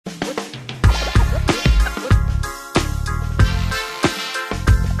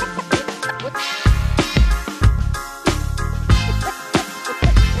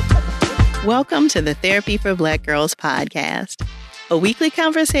Welcome to the Therapy for Black Girls podcast, a weekly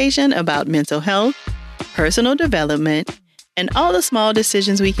conversation about mental health, personal development, and all the small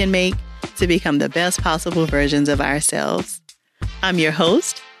decisions we can make to become the best possible versions of ourselves. I'm your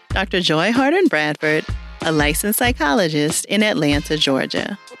host, Dr. Joy Harden Bradford, a licensed psychologist in Atlanta,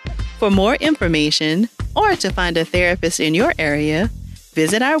 Georgia. For more information or to find a therapist in your area,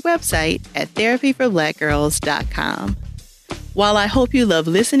 visit our website at therapyforblackgirls.com. While I hope you love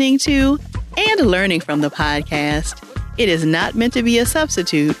listening to and learning from the podcast, it is not meant to be a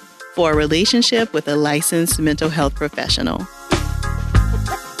substitute for a relationship with a licensed mental health professional.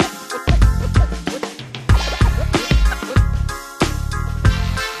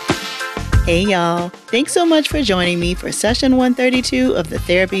 Hey y'all, thanks so much for joining me for session 132 of the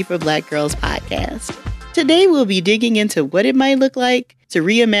Therapy for Black Girls podcast. Today we'll be digging into what it might look like to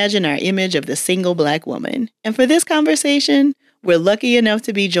reimagine our image of the single Black woman. And for this conversation, we're lucky enough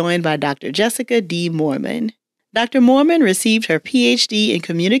to be joined by Dr. Jessica D. Moorman. Dr. Moorman received her PhD in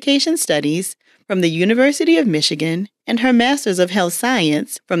Communication Studies from the University of Michigan and her Master's of Health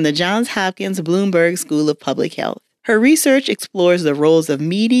Science from the Johns Hopkins Bloomberg School of Public Health. Her research explores the roles of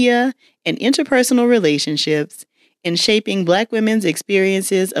media and interpersonal relationships in shaping Black women's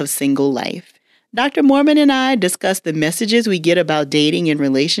experiences of single life. Dr. Moorman and I discuss the messages we get about dating and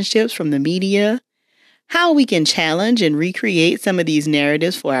relationships from the media, how we can challenge and recreate some of these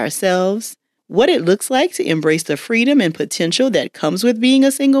narratives for ourselves, what it looks like to embrace the freedom and potential that comes with being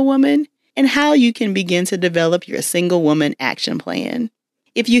a single woman, and how you can begin to develop your single woman action plan.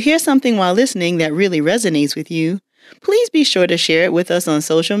 If you hear something while listening that really resonates with you, please be sure to share it with us on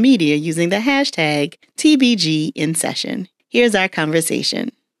social media using the hashtag TBGInSession. Here's our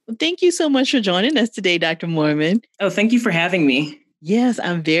conversation. Thank you so much for joining us today, Dr. Moorman. Oh, thank you for having me. Yes,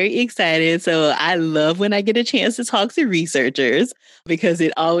 I'm very excited. So I love when I get a chance to talk to researchers because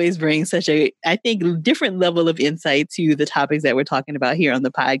it always brings such a, I think, different level of insight to the topics that we're talking about here on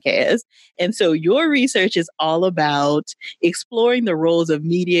the podcast. And so your research is all about exploring the roles of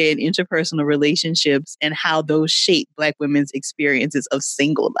media and interpersonal relationships and how those shape Black women's experiences of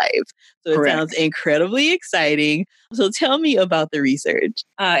single life. So it sounds incredibly exciting. So tell me about the research.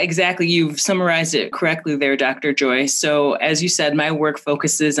 Exactly. You've summarized it correctly there, Dr. Joy. So as you said, my work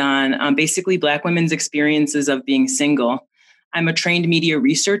focuses on basically Black women's experiences of being single. I'm a trained media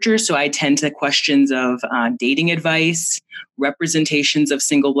researcher, so I tend to questions of dating advice, representations of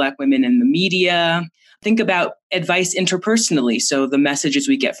single Black women in the media. Think about advice interpersonally. So the messages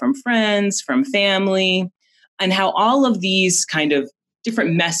we get from friends, from family, and how all of these kind of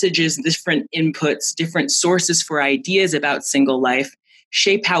different messages, different inputs, different sources for ideas about single life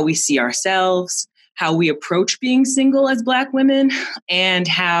shape how we see ourselves, how we approach being single as Black women, and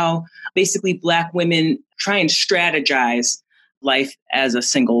how basically Black women try and strategize life as a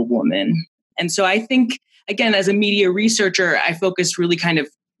single woman. And so I think, again, as a media researcher, I focus really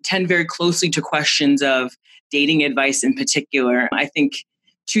tend very closely to questions of dating advice in particular. I think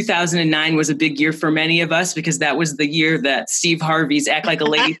 2009 was a big year for many of us because that was the year that Steve Harvey's Act Like a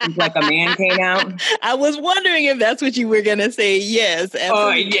Lady, Think Like a Man came out. I was wondering if that's what you were going to say. Yes,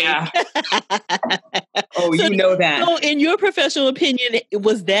 absolutely. Oh, yeah. So, you know that. So in your professional opinion,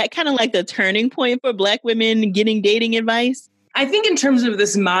 was that kind of like the turning point for Black women getting dating advice? I think in terms of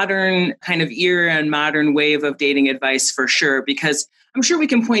this modern kind of era and modern wave of dating advice, for sure, because I'm sure we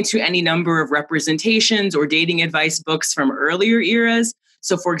can point to any number of representations or dating advice books from earlier eras.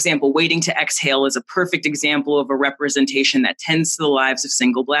 So, for example, Waiting to Exhale is a perfect example of a representation that tends to the lives of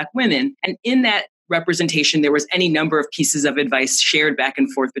single Black women. And in that representation, there was any number of pieces of advice shared back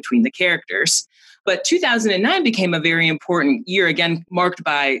and forth between the characters. But 2009 became a very important year, again, marked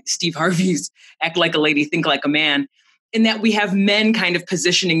by Steve Harvey's Act Like a Lady, Think Like a Man, in that we have men kind of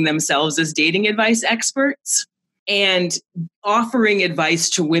positioning themselves as dating advice experts and offering advice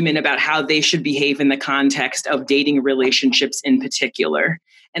to women about how they should behave in the context of dating relationships in particular.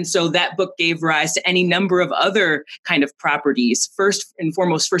 And so that book gave rise to any number of other kind of properties. First and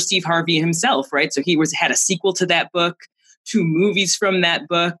foremost, for Steve Harvey himself, right? So he had a sequel to that book, 2 movies from that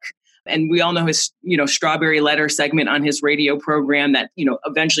book. And we all know his, Strawberry Letter segment on his radio program that,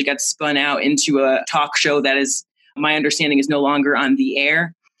 eventually got spun out into a talk show that is, my understanding, is no longer on the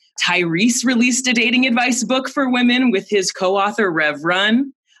air. Tyrese released a dating advice book for women with his co-author, Rev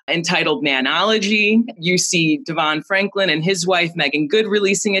Run, entitled Manology. You see Devon Franklin and his wife, Megan Good,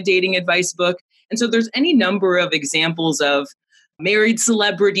 releasing a dating advice book. And so there's any number of examples of married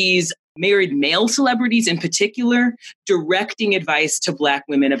celebrities, married male celebrities in particular, directing advice to Black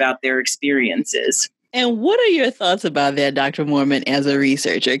women about their experiences. And what are your thoughts about that, Dr. Moorman, as a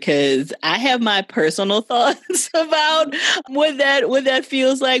researcher? Because I have my personal thoughts about what that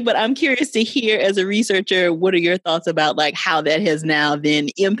feels like, but I'm curious to hear, as a researcher, what are your thoughts about like how that has now then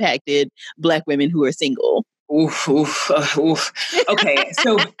impacted Black women who are single? Oof, oof, oof. Okay,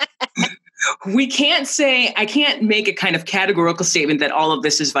 so I can't make a kind of categorical statement that all of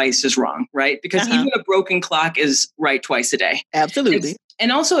this advice is wrong, right? Because even a broken clock is right twice a day. Absolutely.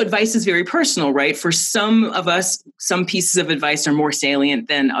 And also advice is very personal, right? For some of us, some pieces of advice are more salient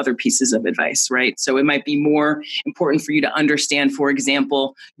than other pieces of advice, right? So it might be more important for you to understand, for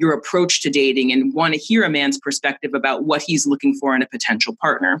example, your approach to dating and want to hear a man's perspective about what he's looking for in a potential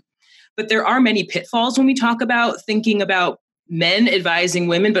partner. But there are many pitfalls when we talk about thinking about men advising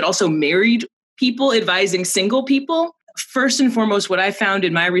women, but also married people advising single people. First and foremost, what I found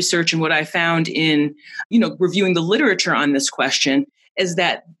in my research and what I found in, reviewing the literature on this question is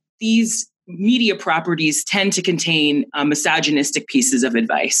that these media properties tend to contain misogynistic pieces of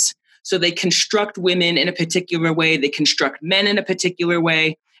advice. So they construct women in a particular way, they construct men in a particular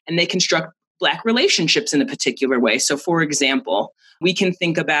way, and they construct Black relationships in a particular way. So for example, we can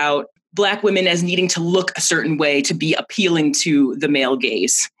think about Black women as needing to look a certain way to be appealing to the male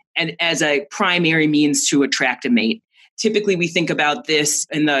gaze and as a primary means to attract a mate. Typically, we think about this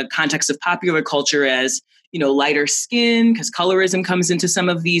in the context of popular culture as, lighter skin, because colorism comes into some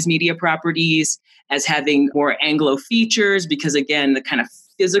of these media properties, as having more Anglo features, because again, the kind of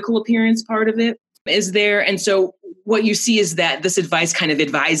physical appearance part of it is there. And so what you see is that this advice kind of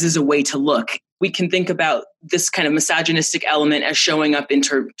advises a way to look. We can think about this kind of misogynistic element as showing up in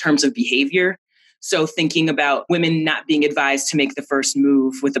terms of behavior. So thinking about women not being advised to make the first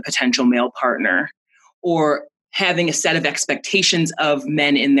move with a potential male partner, or having a set of expectations of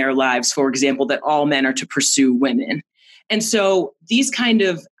men in their lives, for example, that all men are to pursue women. And so these kind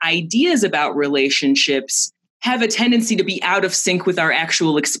of ideas about relationships have a tendency to be out of sync with our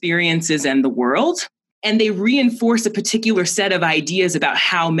actual experiences and the world. And they reinforce a particular set of ideas about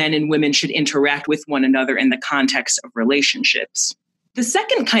how men and women should interact with one another in the context of relationships. The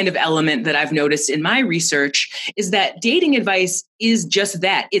second kind of element that I've noticed in my research is that dating advice is just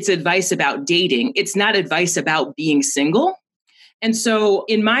that. It's advice about dating. It's not advice about being single. And so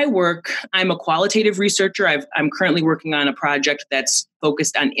in my work, I'm a qualitative researcher. I'm currently working on a project that's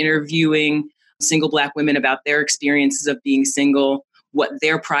focused on interviewing single Black women about their experiences of being single, what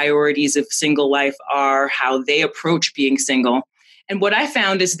their priorities of single life are, how they approach being single. And what I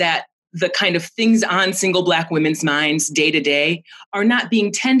found is that the kind of things on single Black women's minds day to day are not being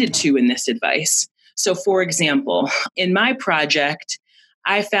tended to in this advice. So for example, in my project,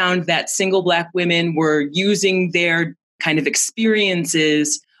 I found that single Black women were using their kind of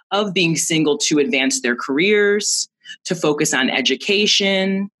experiences of being single to advance their careers, to focus on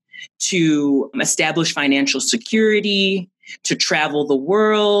education, to establish financial security, to travel the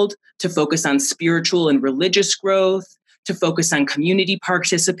world, to focus on spiritual and religious growth, to focus on community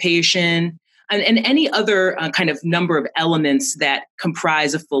participation, and any other kind of number of elements that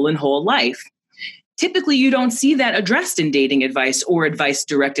comprise a full and whole life. Typically, you don't see that addressed in dating advice or advice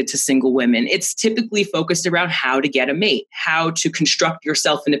directed to single women. It's typically focused around how to get a mate, how to construct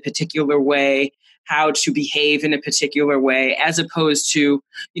yourself in a particular way, how to behave in a particular way, as opposed to,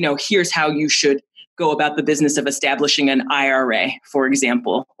 here's how you should go about the business of establishing an IRA, for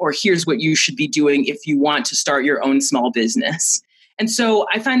example, or here's what you should be doing if you want to start your own small business. And so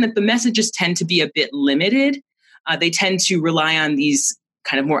I find that the messages tend to be a bit limited. They tend to rely on these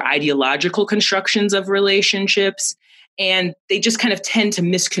kind of more ideological constructions of relationships, and they just kind of tend to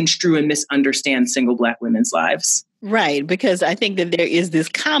misconstrue and misunderstand single Black women's lives. Right, because I think that there is this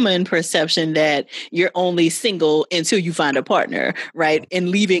common perception that you're only single until you find a partner, right? And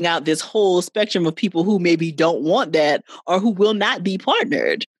leaving out this whole spectrum of people who maybe don't want that or who will not be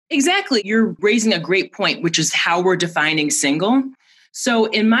partnered. Exactly. You're raising a great point, which is how we're defining single. So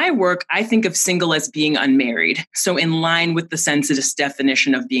in my work, I think of single as being unmarried. So in line with the census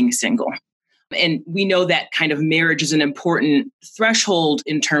definition of being single. And we know that kind of marriage is an important threshold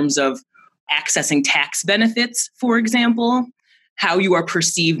in terms of accessing tax benefits, for example, how you are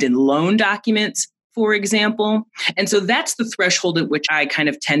perceived in loan documents, for example. And so that's the threshold at which I kind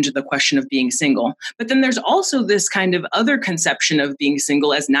of tend to the question of being single. But then there's also this kind of other conception of being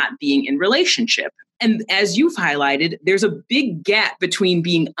single as not being in relationship. And as you've highlighted, there's a big gap between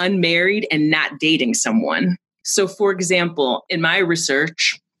being unmarried and not dating someone. So for example, in my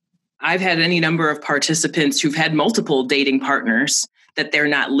research, I've had any number of participants who've had multiple dating partners that they're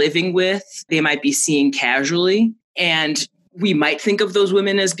not living with. They might be seeing casually. And we might think of those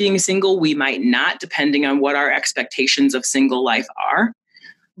women as being single. We might not, depending on what our expectations of single life are.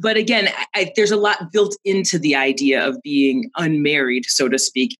 But again, there's a lot built into the idea of being unmarried, so to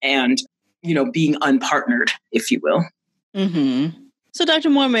speak, and, being unpartnered, if you will. Mm-hmm. So, Dr.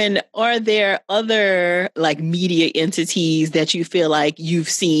 Moorman, are there other media entities that you feel like you've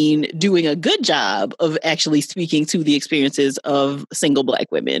seen doing a good job of actually speaking to the experiences of single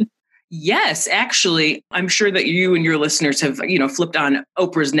Black women? Yes, actually, I'm sure that you and your listeners have, flipped on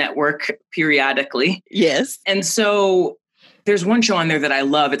Oprah's network periodically. Yes. And so there's one show on there that I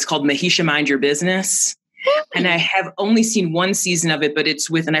love. It's called Mahisha Mind Your Business. And I have only seen one season of it, but it's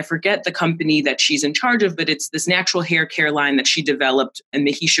with, and I forget the company that she's in charge of, but it's this natural hair care line that she developed. And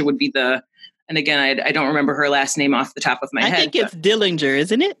Mahisha would be and again, I don't remember her last name off the top of my head. I think it's Dillinger,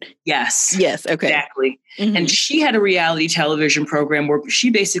 isn't it? Yes. Yes. Okay. Exactly. Mm-hmm. And she had a reality television program where she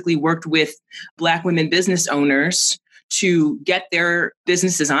basically worked with Black women business owners to get their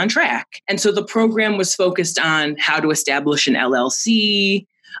businesses on track. And so the program was focused on how to establish an LLC,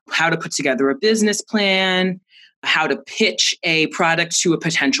 how to put together a business plan, how to pitch a product to a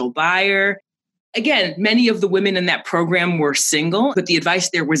potential buyer. Again, many of the women in that program were single, but the advice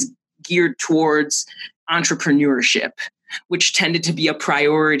there was geared towards entrepreneurship, which tended to be a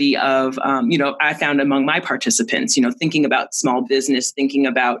priority of, I found among my participants, thinking about small business, thinking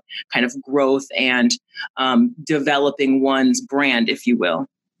about kind of growth and developing one's brand, if you will.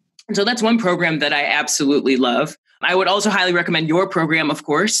 And so that's one program that I absolutely love. I would also highly recommend your program, of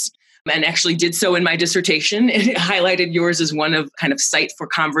course, and actually did so in my dissertation. It highlighted yours as one of kind of site for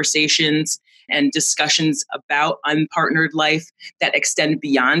conversations and discussions about unpartnered life that extend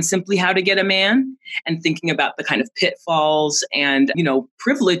beyond simply how to get a man, and thinking about the kind of pitfalls and,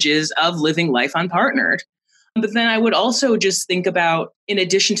 privileges of living life unpartnered. But then I would also just think about, in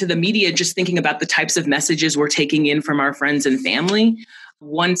addition to the media, just thinking about the types of messages we're taking in from our friends and family.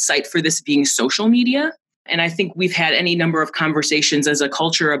 One site for this being social media. And I think we've had any number of conversations as a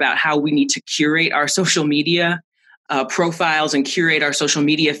culture about how we need to curate our social media profiles and curate our social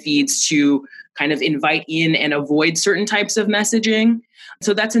media feeds to kind of invite in and avoid certain types of messaging.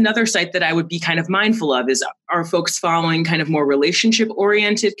 So that's another site that I would be kind of mindful of is, are folks following kind of more relationship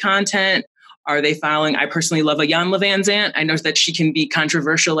oriented content? Are they following? I personally love a Jan Van Zant. I know that she can be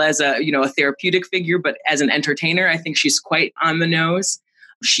controversial as a therapeutic figure, but as an entertainer, I think she's quite on the nose.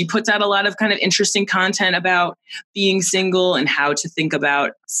 She puts out a lot of kind of interesting content about being single and how to think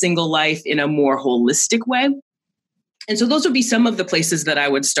about single life in a more holistic way. And so those would be some of the places that I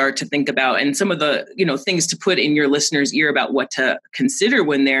would start to think about, and some of the, things to put in your listeners' ear about what to consider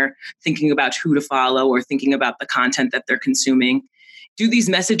when they're thinking about who to follow or thinking about the content that they're consuming. Do these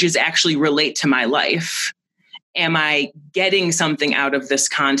messages actually relate to my life? Am I getting something out of this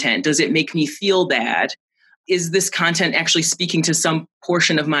content? Does it make me feel bad? Is this content actually speaking to some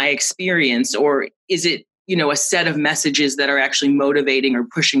portion of my experience? Or is it, a set of messages that are actually motivating or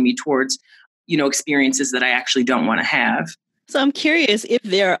pushing me towards, experiences that I actually don't want to have? So I'm curious if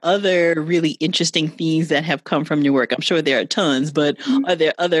there are other really interesting themes that have come from your work. I'm sure there are tons, but are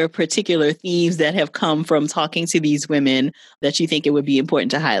there other particular themes that have come from talking to these women that you think it would be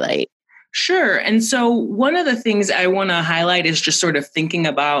important to highlight? Sure. And so one of the things I want to highlight is just sort of thinking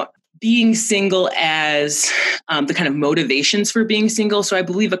about being single as the kind of motivations for being single. So I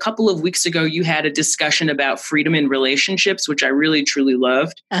believe a couple of weeks ago, you had a discussion about freedom in relationships, which I really, truly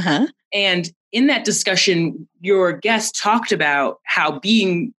loved. Uh-huh. And in that discussion, your guest talked about how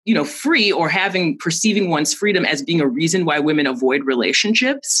being, free or perceiving one's freedom as being a reason why women avoid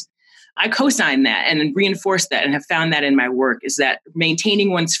relationships. I co-sign that and reinforce that, and have found that in my work, is that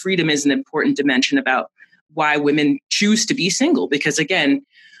maintaining one's freedom is an important dimension about why women choose to be single. Because again,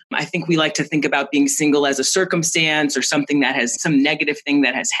 I think we like to think about being single as a circumstance or something that has some negative thing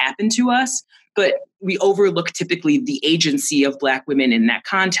that has happened to us. But we overlook typically the agency of Black women in that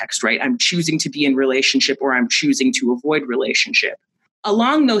context, right? I'm choosing to be in relationship or I'm choosing to avoid relationship.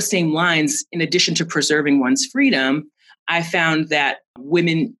 Along those same lines, in addition to preserving one's freedom, I found that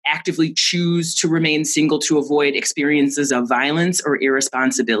women actively choose to remain single to avoid experiences of violence or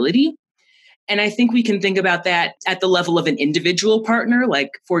irresponsibility. And I think we can think about that at the level of an individual partner.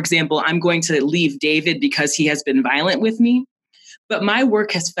 Like, for example, I'm going to leave David because he has been violent with me. But my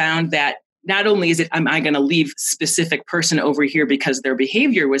work has found that not only is it, am I going to leave specific person over here because their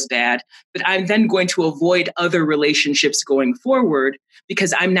behavior was bad, but I'm then going to avoid other relationships going forward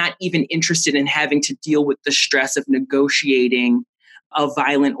because I'm not even interested in having to deal with the stress of negotiating a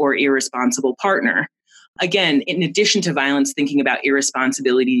violent or irresponsible partner. Again, in addition to violence, thinking about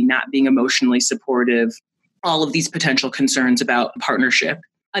irresponsibility, not being emotionally supportive, all of these potential concerns about partnership.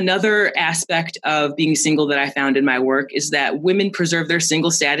 Another aspect of being single that I found in my work is that women preserve their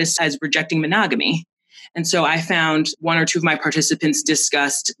single status as rejecting monogamy. And so I found one or two of my participants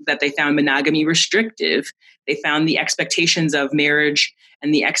discussed that they found monogamy restrictive. They found the expectations of marriage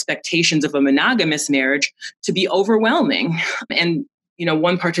and the expectations of a monogamous marriage to be overwhelming. And,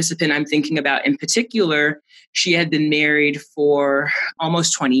 one participant I'm thinking about in particular, she had been married for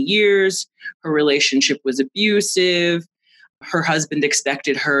almost 20 years. Her relationship was abusive. Her husband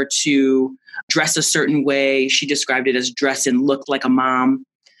expected her to dress a certain way. She described it as dress and look like a mom.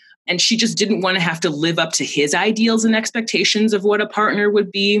 And she just didn't want to have to live up to his ideals and expectations of what a partner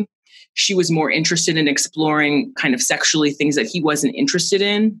would be. She was more interested in exploring kind of sexually things that he wasn't interested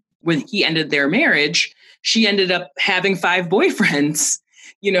in. When he ended their marriage, she ended up having 5 boyfriends.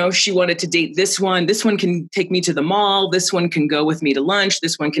 She wanted to date this one. This one can take me to the mall. This one can go with me to lunch.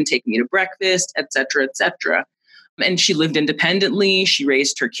 This one can take me to breakfast, et cetera, et cetera. And she lived independently. She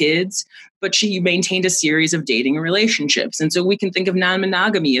raised her kids, but she maintained a series of dating relationships. And so we can think of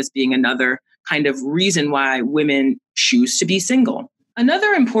non-monogamy as being another kind of reason why women choose to be single. Another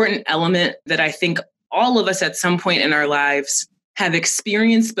important element that I think all of us at some point in our lives have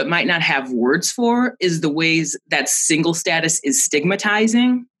experienced but might not have words for is the ways that single status is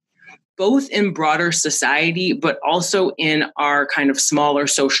stigmatizing, both in broader society, but also in our kind of smaller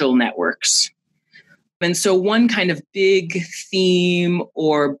social networks. And so one kind of big theme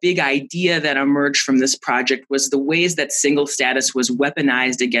or big idea that emerged from this project was the ways that single status was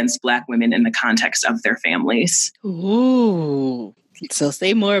weaponized against Black women in the context of their families. Ooh, so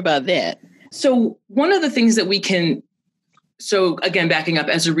say more about that. So one of the things that so again, backing up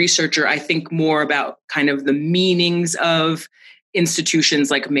as a researcher, I think more about kind of the meanings of institutions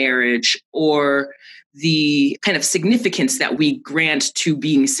like marriage or the kind of significance that we grant to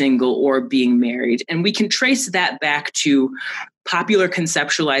being single or being married. And we can trace that back to popular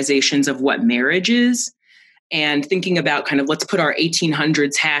conceptualizations of what marriage is and thinking about kind of, let's put our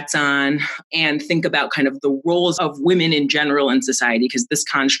 1800s hats on and think about kind of the roles of women in general in society, because this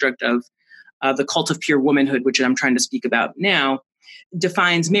construct of the cult of pure womanhood, which I'm trying to speak about now,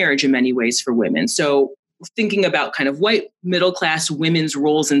 defines marriage in many ways for women. So thinking about kind of white middle-class women's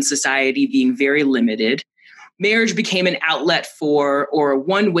roles in society being very limited, marriage became an outlet for, or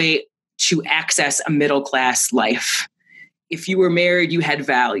one way to access a middle-class life. If you were married, you had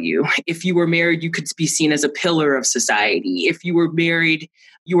value. If you were married, you could be seen as a pillar of society. If you were married,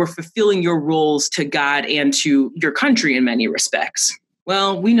 you were fulfilling your roles to God and to your country in many respects.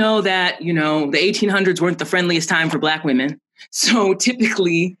 Well, we know that, the 1800s weren't the friendliest time for Black women. So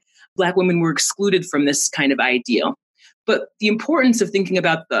typically, Black women were excluded from this kind of ideal. But the importance of thinking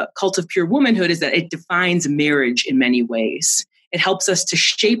about the cult of pure womanhood is that it defines marriage in many ways. It helps us to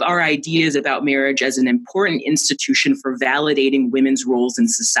shape our ideas about marriage as an important institution for validating women's roles in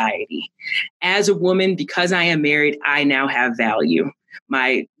society. As a woman, because I am married, I now have value.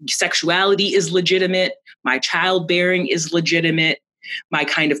 My sexuality is legitimate. My childbearing is legitimate. My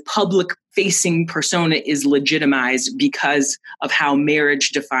kind of public-facing persona is legitimized because of how marriage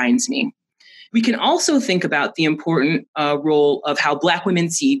defines me. We can also think about the important role of how Black women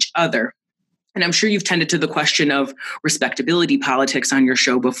see each other. And I'm sure you've tended to the question of respectability politics on your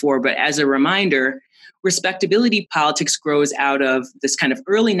show before, but as a reminder, respectability politics grows out of this kind of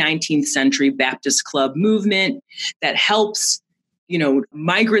early 19th century Baptist club movement that helps,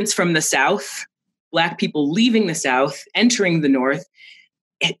 migrants from the South, Black people leaving the South, entering the North,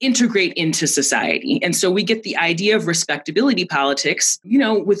 integrate into society. And so we get the idea of respectability politics,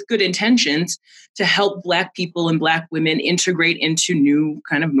 with good intentions to help Black people and Black women integrate into new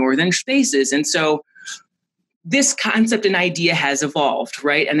kind of Northern spaces. And so this concept and idea has evolved,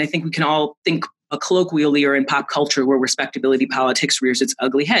 right? And I think we can all think colloquially or in pop culture where respectability politics rears its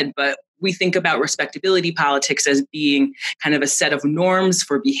ugly head. But we think about respectability politics as being kind of a set of norms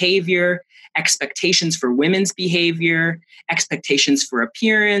for behavior, expectations for women's behavior, expectations for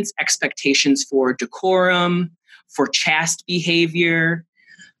appearance, expectations for decorum, for chaste behavior.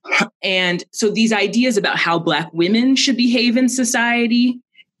 And so these ideas about how Black women should behave in society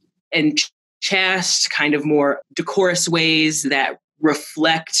and chaste, kind of more decorous ways that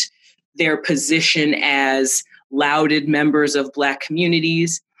reflect their position as lauded members of Black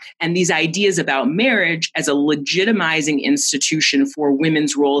communities, and these ideas about marriage as a legitimizing institution for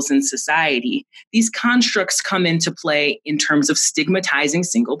women's roles in society. These constructs come into play in terms of stigmatizing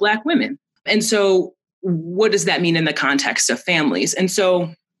single Black women. And so what does that mean in the context of families? And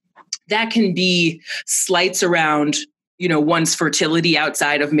so that can be slights around, one's fertility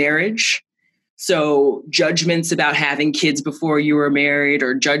outside of marriage. So judgments about having kids before you were married,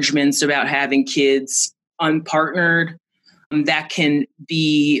 or judgments about having kids unpartnered, that can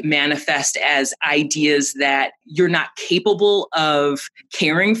be manifest as ideas that you're not capable of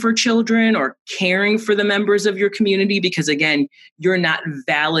caring for children or caring for the members of your community because, again, you're not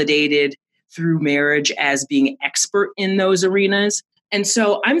validated through marriage as being expert in those arenas. And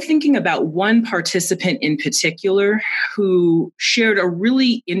so I'm thinking about one participant in particular who shared a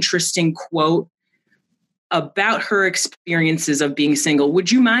really interesting quote about her experiences of being single. Would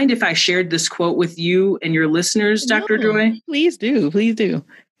you mind if I shared this quote with you and your listeners, Dr. Joy? Please do. Please do.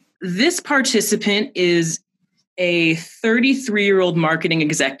 This participant is a 33-year-old marketing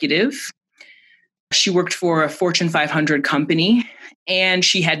executive. She worked for a Fortune 500 company and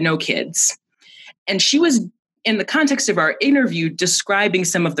she had no kids. And she was, in the context of our interview, describing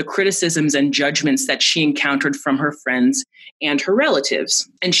some of the criticisms and judgments that she encountered from her friends and her relatives.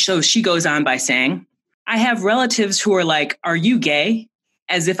 And so she goes on by saying, I have relatives who are like, are you gay?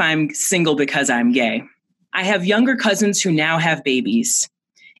 As if I'm single because I'm gay. I have younger cousins who now have babies.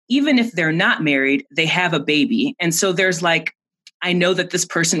 Even if they're not married, they have a baby. And so there's like, I know that this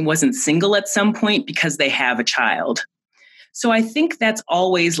person wasn't single at some point because they have a child. So I think that's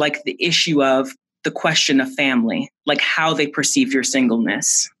always like the issue of the question of family, like how they perceive your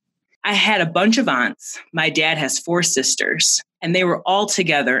singleness. I had a bunch of aunts. My dad has 4 sisters, and they were all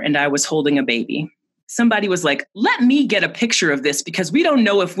together, and I was holding a baby. Somebody was like, let me get a picture of this because we don't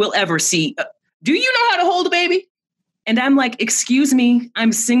know if we'll ever see. Do you know how to hold a baby? And I'm like, excuse me,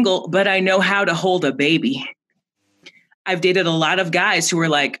 I'm single, but I know how to hold a baby. I've dated a lot of guys who are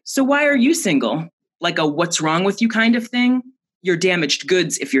like, so why are you single? Like a what's wrong with you kind of thing. You're damaged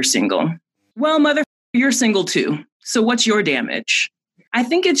goods if you're single. Well, mother, you're single too. So what's your damage? I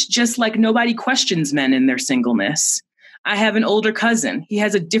think it's just like nobody questions men in their singleness. I have an older cousin. He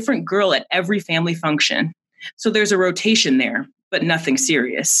has a different girl at every family function. So there's a rotation there, but nothing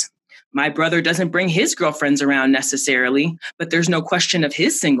serious. My brother doesn't bring his girlfriends around necessarily, but there's no question of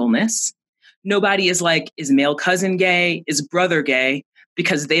his singleness. Nobody is like, is male cousin gay? Is brother gay?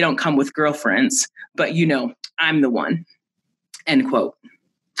 Because they don't come with girlfriends. But you know, I'm the one. End quote.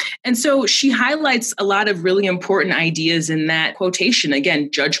 And so she highlights a lot of really important ideas in that quotation. Again,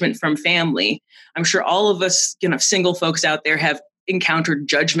 judgment from family. I'm sure all of us, single folks out there have encountered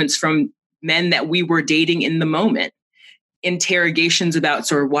judgments from men that we were dating in the moment. Interrogations about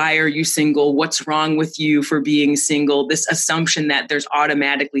sort of why are you single? What's wrong with you for being single? This assumption that there's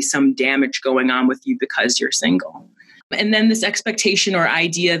automatically some damage going on with you because you're single. And then this expectation or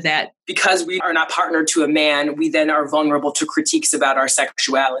idea that because we are not partnered to a man, we then are vulnerable to critiques about our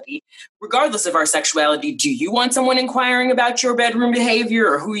sexuality. Regardless of our sexuality, do you want someone inquiring about your bedroom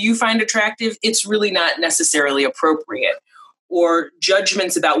behavior or who you find attractive? It's really not necessarily appropriate. Or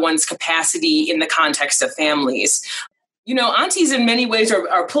judgments about one's capacity in the context of families. Aunties in many ways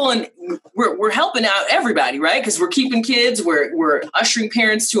are pulling, we're helping out everybody, right? Because we're keeping kids, we're ushering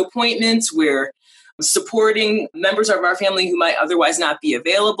parents to appointments, we're supporting members of our family who might otherwise not be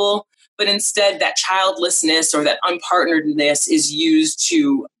available. But instead, that childlessness or that unpartneredness is used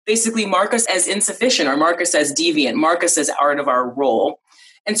to basically mark us as insufficient or mark us as deviant, mark us as out of our role.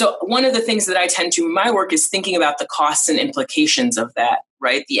 And so one of the things that I tend to in my work is thinking about the costs and implications of that,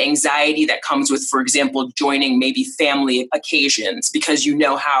 right? The anxiety that comes with, for example, joining maybe family occasions because you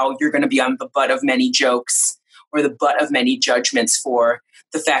know how you're going to be on the butt of many jokes or the butt of many judgments for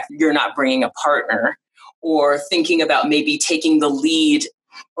the fact that you're not bringing a partner, or thinking about maybe taking the lead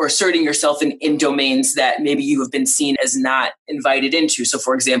or asserting yourself in domains that maybe you have been seen as not invited into. So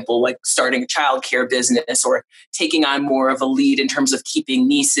for example, like starting a childcare business or taking on more of a lead in terms of keeping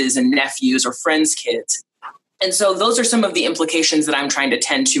nieces and nephews or friends' kids. And so those are some of the implications that I'm trying to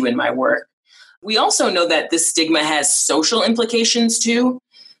tend to in my work. We also know that this stigma has social implications too.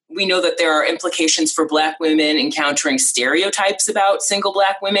 We know that there are implications for Black women encountering stereotypes about single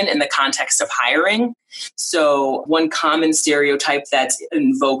Black women in the context of hiring. So one common stereotype that's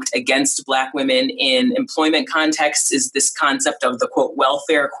invoked against Black women in employment contexts is this concept of the, quote,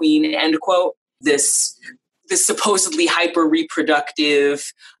 welfare queen, end quote. This supposedly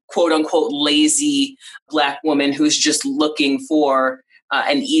hyper-reproductive, quote unquote, lazy Black woman who's just looking for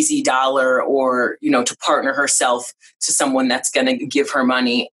an easy dollar or, to partner herself to someone that's going to give her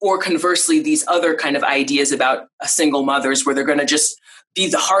money. Or conversely, these other kind of ideas about single mothers where they're going to just be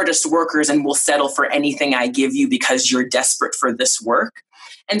the hardest workers and will settle for anything I give you because you're desperate for this work.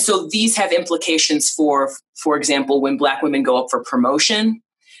 And so these have implications for example, when Black women go up for promotion,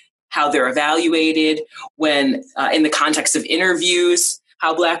 how they're evaluated, when in the context of interviews,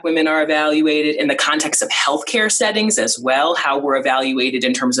 how Black women are evaluated, in the context of healthcare settings as well, how we're evaluated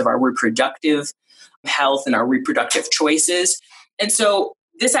in terms of our reproductive health and our reproductive choices. And so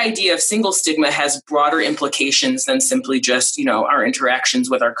this idea of single stigma has broader implications than simply just, our interactions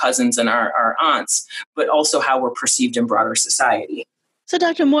with our cousins and our aunts, but also how we're perceived in broader society. So,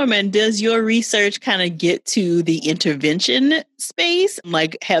 Dr. Moorman, does your research kind of get to the intervention space?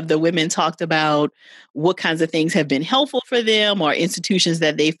 Like, have the women talked about what kinds of things have been helpful for them or institutions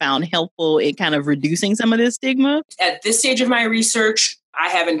that they found helpful in kind of reducing some of this stigma? At this stage of my research, I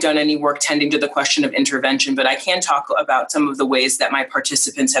haven't done any work tending to the question of intervention, but I can talk about some of the ways that my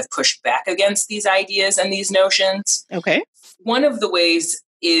participants have pushed back against these ideas and these notions. Okay. One of the ways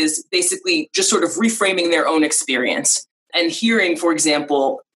is basically just sort of reframing their own experience and hearing, for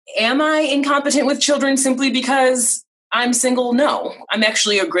example, am I incompetent with children simply because I'm single? No, I'm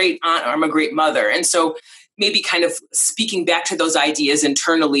actually a great aunt or I'm a great mother. And so maybe kind of speaking back to those ideas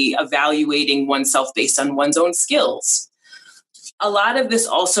internally, evaluating oneself based on one's own skills. A lot of this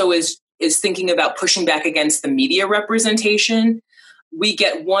also is thinking about pushing back against the media representation. We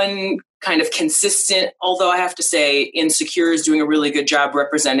get one kind of consistent, although I have to say Insecure is doing a really good job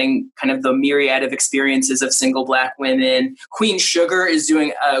representing kind of the myriad of experiences of single Black women. Queen Sugar is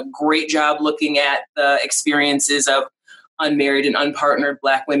doing a great job looking at the experiences of unmarried and unpartnered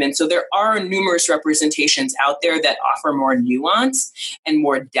Black women. So there are numerous representations out there that offer more nuance and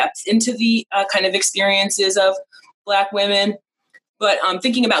more depth into the kind of experiences of Black women. But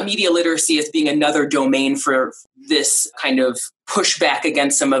thinking about media literacy as being another domain for this kind of pushback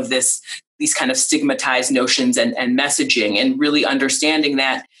against some of these kind of stigmatized notions and messaging, and really understanding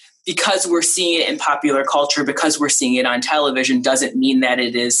that because we're seeing it in popular culture, because we're seeing it on television, doesn't mean that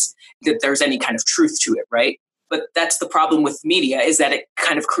there's any kind of truth to it, right? But that's the problem with media, is that it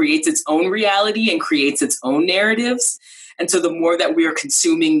kind of creates its own reality and creates its own narratives. And so the more that we are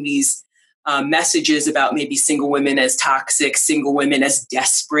consuming these messages about maybe single women as toxic, single women as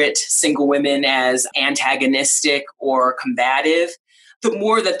desperate, single women as antagonistic or combative, the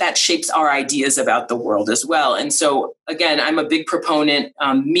more that shapes our ideas about the world as well. And so, again, I'm a big proponent.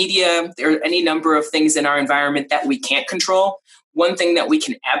 Media, there are any number of things in our environment that we can't control. One thing that we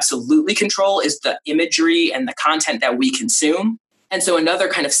can absolutely control is the imagery and the content that we consume. And so another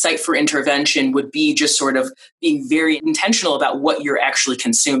kind of site for intervention would be just sort of being very intentional about what you're actually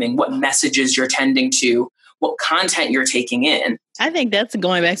consuming, what messages you're tending to, what content you're taking in. I think that's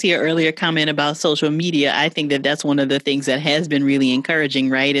going back to your earlier comment about social media. I think that that's one of the things that has been really encouraging,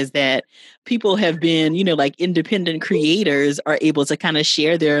 right? Is that people have been, like independent creators are able to kind of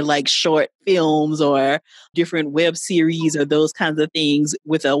share their like short films or different web series or those kinds of things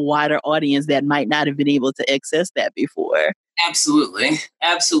with a wider audience that might not have been able to access that before. Absolutely.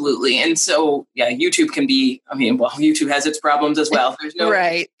 Absolutely. And so, YouTube can be, YouTube has its problems as well. There's no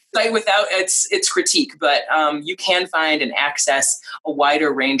right. site without its critique, but you can find and access a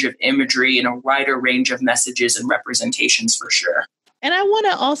wider range of imagery and a wider range of messages and representations for sure. And I want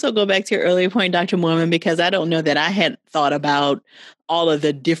to also go back to your earlier point, Dr. Moorman, because I don't know that I had thought about all of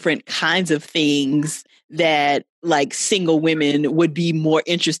the different kinds of things that like single women would be more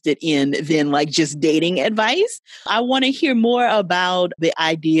interested in than like just dating advice. I want to hear more about the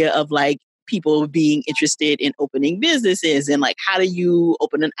idea of like people being interested in opening businesses and like how do you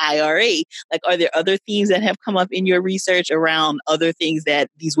open an IRA? Like, are there other themes that have come up in your research around other things that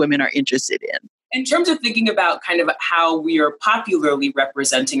these women are interested in? In terms of thinking about kind of how we are popularly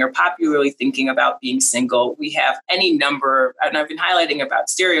representing or popularly thinking about being single, we have any number, and I've been highlighting about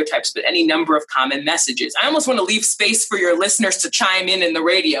stereotypes, but any number of common messages. I almost want to leave space for your listeners to chime in the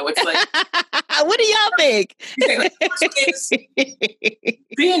radio. It's like, what do y'all think?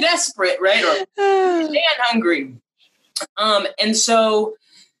 Being desperate, right? Or being hungry. And so,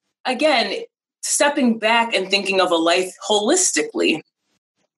 again, stepping back and thinking of a life holistically.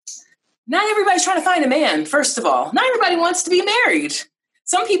 Not everybody's trying to find a man, first of all. Not everybody wants to be married.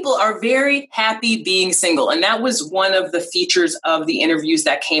 Some people are very happy being single. And that was one of the features of the interviews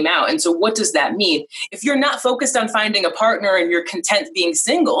that came out. And so what does that mean? If you're not focused on finding a partner and you're content being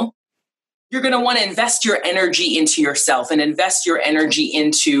single, you're going to want to invest your energy into yourself and invest your energy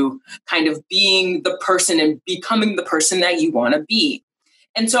into kind of being the person and becoming the person that you want to be.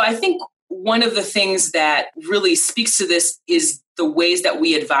 And so I think one of the things that really speaks to this is the ways that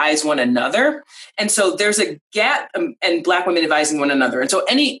we advise one another. And so there's a gap in Black women advising one another. And so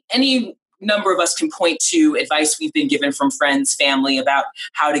any number of us can point to advice we've been given from friends, family about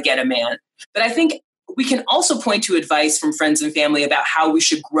how to get a man. But I think we can also point to advice from friends and family about how we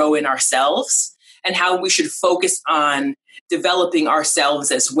should grow in ourselves and how we should focus on developing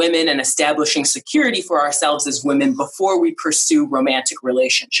ourselves as women and establishing security for ourselves as women before we pursue romantic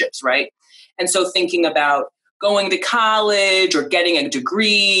relationships, right? And so thinking about going to college or getting a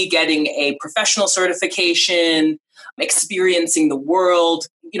degree, getting a professional certification, experiencing the world,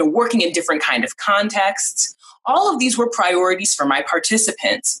 working in different kind of contexts. All of these were priorities for my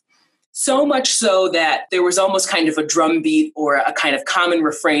participants. So much so that there was almost kind of a drumbeat or a kind of common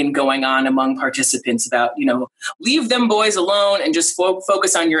refrain going on among participants about, leave them boys alone and just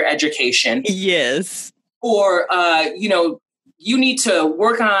focus on your education. Yes. Or, you need to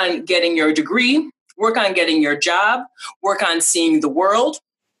work on getting your degree, work on getting your job, work on seeing the world,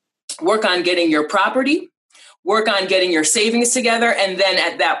 work on getting your property, work on getting your savings together. And then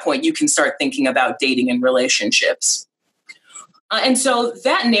at that point, you can start thinking about dating and relationships. And so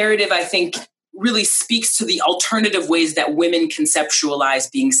that narrative, I think, really speaks to the alternative ways that women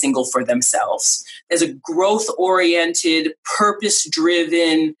conceptualize being single for themselves. There's a growth-oriented,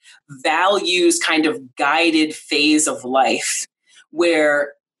 purpose-driven, values kind of guided phase of life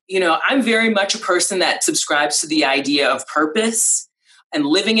where, I'm very much a person that subscribes to the idea of purpose and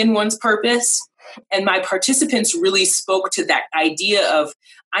living in one's purpose. And my participants really spoke to that idea of,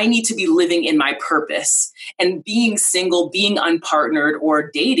 I need to be living in my purpose. And being single, being unpartnered,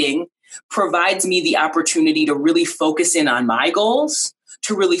 or dating provides me the opportunity to really focus in on my goals,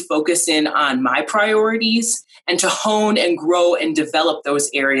 to really focus in on my priorities, and to hone and grow and develop those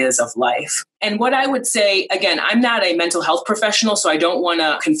areas of life. And what I would say, again, I'm not a mental health professional, so I don't want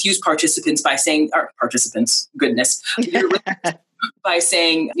to confuse participants by saying, or participants, goodness, by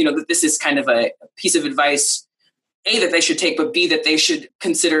saying, that this is kind of a piece of advice, A, that they should take, but B, that they should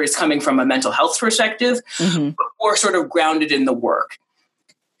consider is coming from a mental health perspective, or sort of grounded in the work.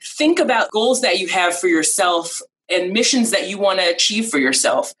 Think about goals that you have for yourself and missions that you want to achieve for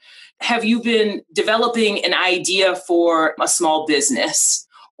yourself. Have you been developing an idea for a small business?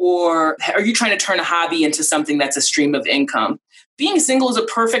 Or are you trying to turn a hobby into something that's a stream of income? Being single is a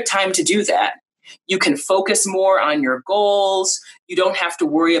perfect time to do that. You can focus more on your goals. You don't have to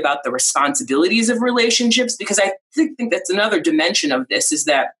worry about the responsibilities of relationships, because I think that's another dimension of this, is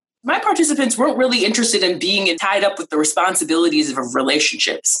that my participants weren't really interested in being tied up with the responsibilities of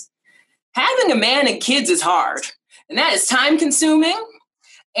relationships. Having a man and kids is hard, and that is time consuming,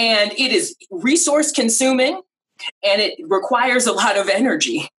 and it is resource consuming, and it requires a lot of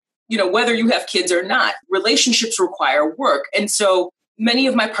energy, whether you have kids or not. Relationships require work. And so many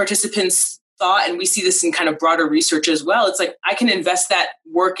of my participants thought, and we see this in kind of broader research as well, it's like, I can invest that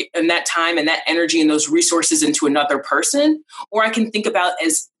work and that time and that energy and those resources into another person, or I can think about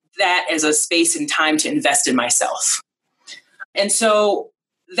that as a space and time to invest in myself. And so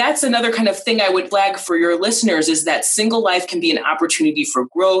that's another kind of thing I would flag for your listeners, is that single life can be an opportunity for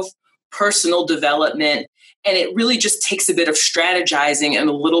growth, personal development, and it really just takes a bit of strategizing and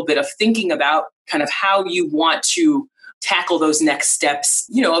a little bit of thinking about kind of how you want to tackle those next steps,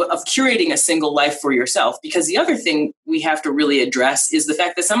 of curating a single life for yourself. Because the other thing we have to really address is the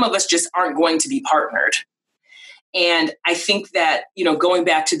fact that some of us just aren't going to be partnered. And I think that, going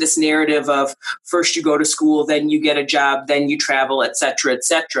back to this narrative of first you go to school, then you get a job, then you travel, et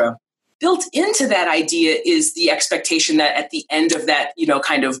cetera, built into that idea is the expectation that at the end of that,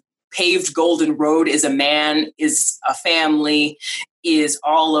 kind of paved golden road is a man, is a family, is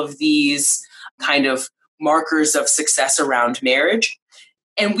all of these kind of markers of success around marriage.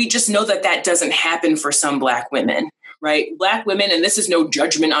 And we just know that that doesn't happen for some Black women, right? Black women, and this is no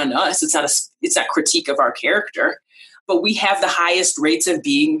judgment on us, it's not critique of our character, but we have the highest rates of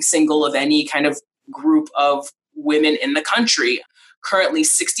being single of any kind of group of women in the country. Currently,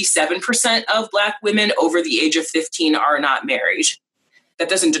 67% of Black women over the age of 15 are not married. That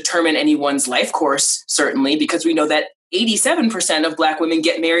doesn't determine anyone's life course, certainly, because we know that 87% of Black women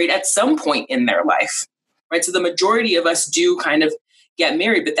get married at some point in their life, right? So the majority of us do kind of get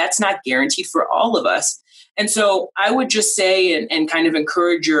married, but that's not guaranteed for all of us. And so I would just say and kind of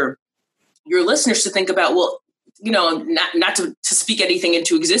encourage your listeners to think about, well, not to speak anything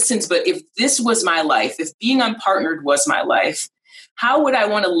into existence, but if this was my life, if being unpartnered was my life, how would I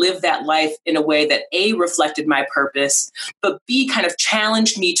want to live that life in a way that A, reflected my purpose, but B, kind of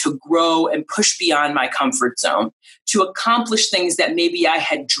challenged me to grow and push beyond my comfort zone, to accomplish things that maybe I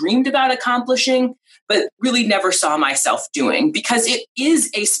had dreamed about accomplishing, but really never saw myself doing, because it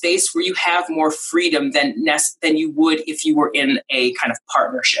is a space where you have more freedom than you would if you were in a kind of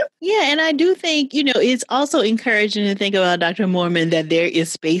partnership. Yeah, and I do think, it's also encouraging to think about, Dr. Moorman, that there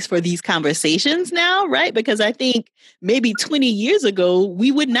is space for these conversations now, right? Because I think maybe 20 years ago,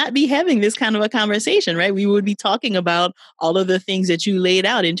 we would not be having this kind of a conversation, right? We would be talking about all of the things that you laid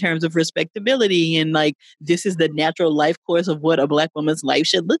out in terms of respectability and like, this is the natural life course of what a Black woman's life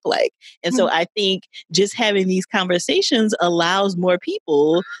should look like. And so I think just having these conversations allows more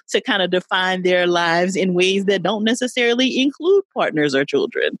people to kind of define their lives in ways that don't necessarily include partners or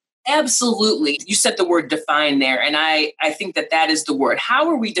children. Absolutely. You said the word define there, and I think that is the word. How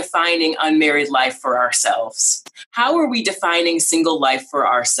are we defining unmarried life for ourselves? How are we defining single life for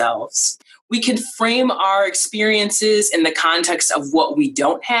ourselves? We can frame our experiences in the context of what we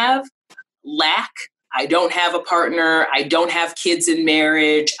don't have, lack. I don't have a partner. I don't have kids in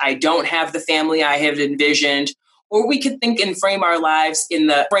marriage. I don't have the family I have envisioned. Or we could think and frame our lives in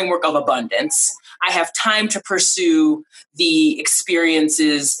the framework of abundance. I have time to pursue the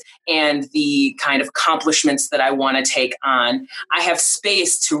experiences and the kind of accomplishments that I want to take on. I have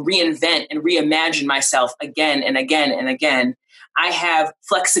space to reinvent and reimagine myself again and again and again. I have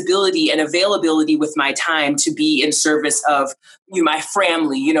flexibility and availability with my time to be in service of my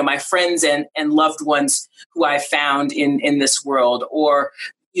family, my friends and loved ones who I found in this world, or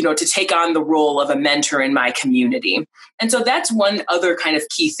to take on the role of a mentor in my community. And so that's one other kind of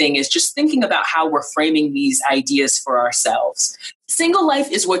key thing, is just thinking about how we're framing these ideas for ourselves. Single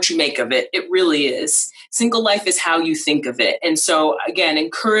life is what you make of it. It really is. Single life is how you think of it. And so, again,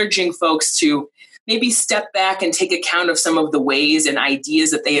 encouraging folks to maybe step back and take account of some of the ways and ideas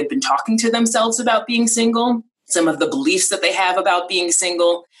that they have been talking to themselves about being single, some of the beliefs that they have about being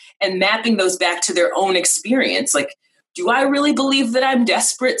single, and mapping those back to their own experience. Like, do I really believe that I'm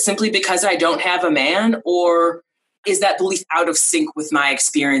desperate simply because I don't have a man? Or is that belief out of sync with my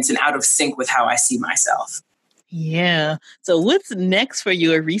experience and out of sync with how I see myself? Yeah. So what's next for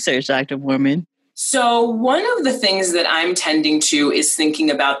your research, Dr. Moorman? So one of the things that I'm tending to is thinking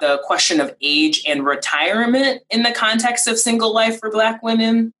about the question of age and retirement in the context of single life for Black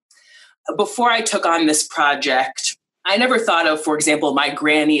women. Before I took on this project, I never thought of, for example, my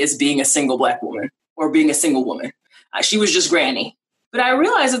granny as being a single Black woman or being a single woman. She was just granny. But I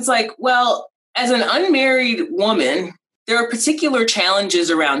realized it's like, well, as an unmarried woman, there are particular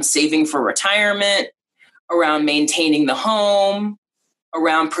challenges around saving for retirement, around maintaining the home,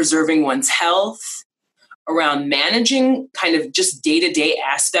 around preserving one's health, around managing kind of just day-to-day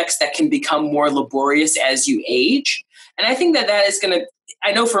aspects that can become more laborious as you age. And I think that is going to,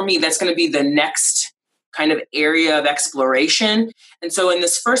 I know for me, that's going to be the next kind of area of exploration. And so in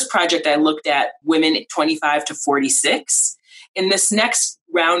this first project, I looked at women 25 to 46. In this next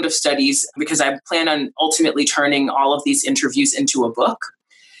round of studies, because I plan on ultimately turning all of these interviews into a book,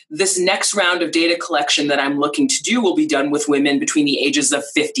 this next round of data collection that I'm looking to do will be done with women between the ages of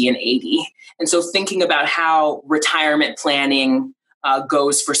 50 and 80. And so thinking about how retirement planning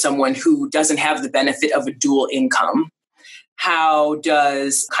goes for someone who doesn't have the benefit of a dual income. How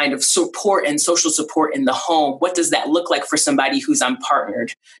does kind of support and social support in the home, what does that look like for somebody who's unpartnered?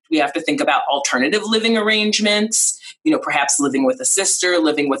 Do we have to think about alternative living arrangements? Perhaps living with a sister,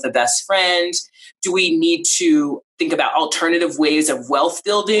 living with a best friend? Do we need to think about alternative ways of wealth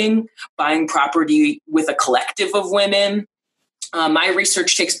building, buying property with a collective of women? My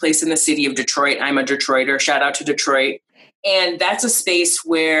research takes place in the city of Detroit. I'm a Detroiter. Shout out to Detroit. And that's a space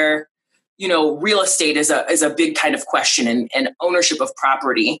where real estate is a big kind of question, and ownership of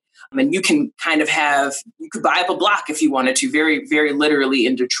property. I mean, you can kind of you could buy up a block if you wanted to, very, very literally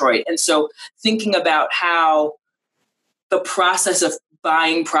in Detroit. And so thinking about how the process of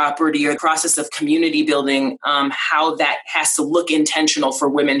buying property or the process of community building, how that has to look intentional for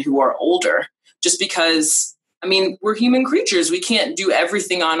women who are older, just because, we're human creatures. We can't do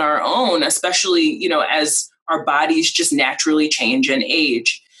everything on our own, especially, as our bodies just naturally change and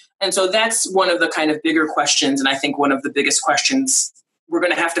age. And so that's one of the kind of bigger questions. And I think one of the biggest questions we're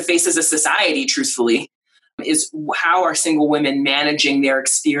going to have to face as a society, truthfully, is how are single women managing their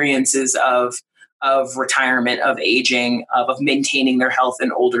experiences of retirement, of aging, of maintaining their health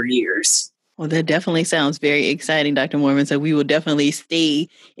in older years. Well, that definitely sounds very exciting, Dr. Moorman. So we will definitely stay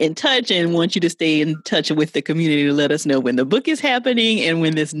in touch and want you to stay in touch with the community to let us know when the book is happening and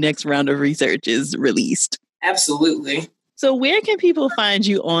when this next round of research is released. Absolutely. So where can people find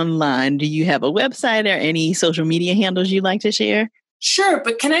you online? Do you have a website or any social media handles you'd like to share? Sure,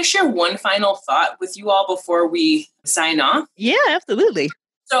 but can I share one final thought with you all before we sign off? Yeah, absolutely.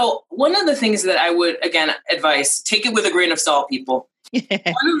 So one of the things that I would, again, advise, take it with a grain of salt, people. One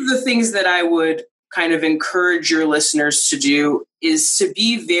of the things that I would kind of encourage your listeners to do is to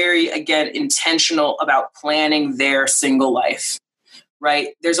be very, again, intentional about planning their single life, right?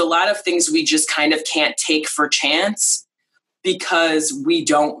 There's a lot of things we just kind of can't take for chance because we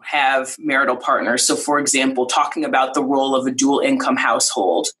don't have marital partners. So, for example, talking about the role of a dual income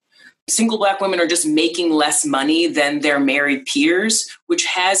household. Single Black women are just making less money than their married peers, which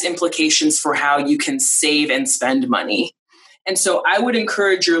has implications for how you can save and spend money. And so I would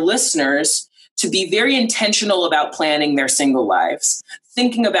encourage your listeners to be very intentional about planning their single lives,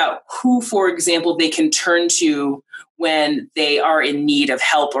 thinking about who, for example, they can turn to when they are in need of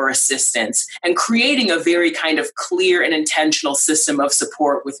help or assistance, and creating a very kind of clear and intentional system of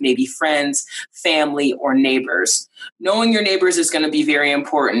support with maybe friends, family, or neighbors. Knowing your neighbors is going to be very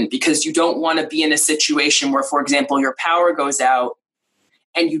important because you don't want to be in a situation where, for example, your power goes out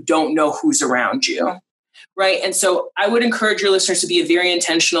and you don't know who's around you, right? And so I would encourage your listeners to be very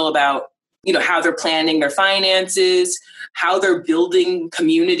intentional about, how they're planning their finances, how they're building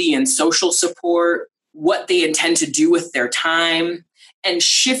community and social support, what they intend to do with their time, and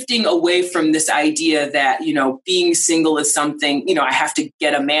shifting away from this idea that, being single is something, I have to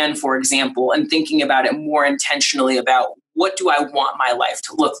get a man, for example, and thinking about it more intentionally about what do I want my life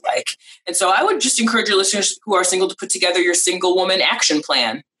to look like? And so I would just encourage your listeners who are single to put together your single woman action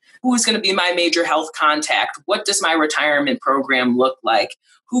plan. Who is going to be my major health contact? What does my retirement program look like?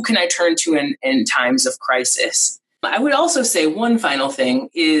 Who can I turn to in times of crisis? I would also say one final thing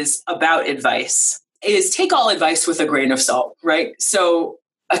is about advice. Is take all advice with a grain of salt, right? So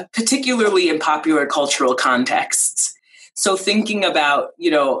particularly in popular cultural contexts. So thinking about,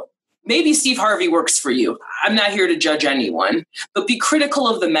 maybe Steve Harvey works for you. I'm not here to judge anyone, but be critical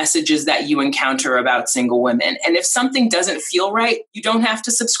of the messages that you encounter about single women. And if something doesn't feel right, you don't have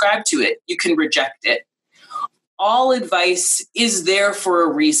to subscribe to it. You can reject it. All advice is there for a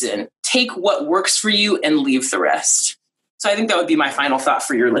reason. Take what works for you and leave the rest. So I think that would be my final thought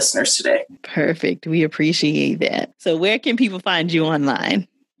for your listeners today. Perfect. We appreciate that. So where can people find you online?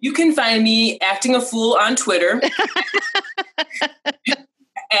 You can find me acting a fool on Twitter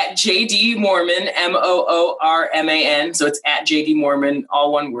at JD Moorman, Moorman. So it's at JD Moorman,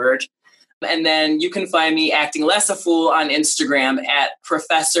 all one word. And then you can find me acting less a fool on Instagram at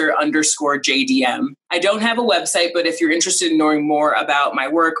professor_JDM. I don't have a website, but if you're interested in knowing more about my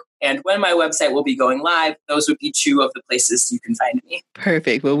work and when my website will be going live, those would be two of the places you can find me.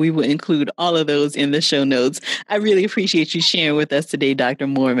 Perfect. Well, we will include all of those in the show notes. I really appreciate you sharing with us today, Dr.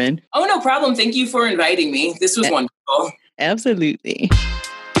 Moorman. Oh, no problem. Thank you for inviting me. This was wonderful. Absolutely.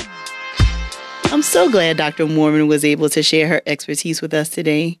 I'm so glad Dr. Moorman was able to share her expertise with us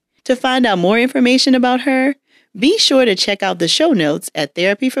today. To find out more information about her, be sure to check out the show notes at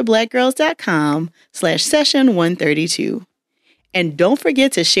therapyforblackgirls.com/session132. And don't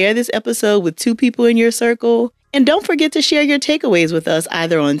forget to share this episode with 2 people in your circle. And don't forget to share your takeaways with us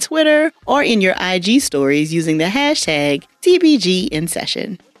either on Twitter or in your IG stories using the hashtag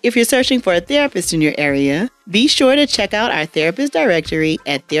TBGInSession. If you're searching for a therapist in your area, be sure to check out our therapist directory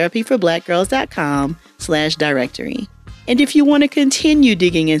at therapyforblackgirls.com/directory. And if you want to continue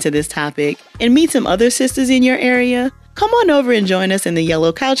digging into this topic and meet some other sisters in your area, come on over and join us in the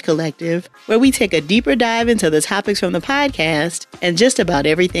Yellow Couch Collective, where we take a deeper dive into the topics from the podcast and just about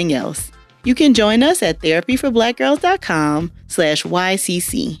everything else. You can join us at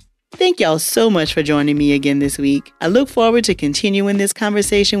therapyforblackgirls.com/YCC. Thank y'all so much for joining me again this week. I look forward to continuing this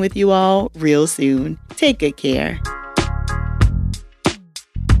conversation with you all real soon. Take good care.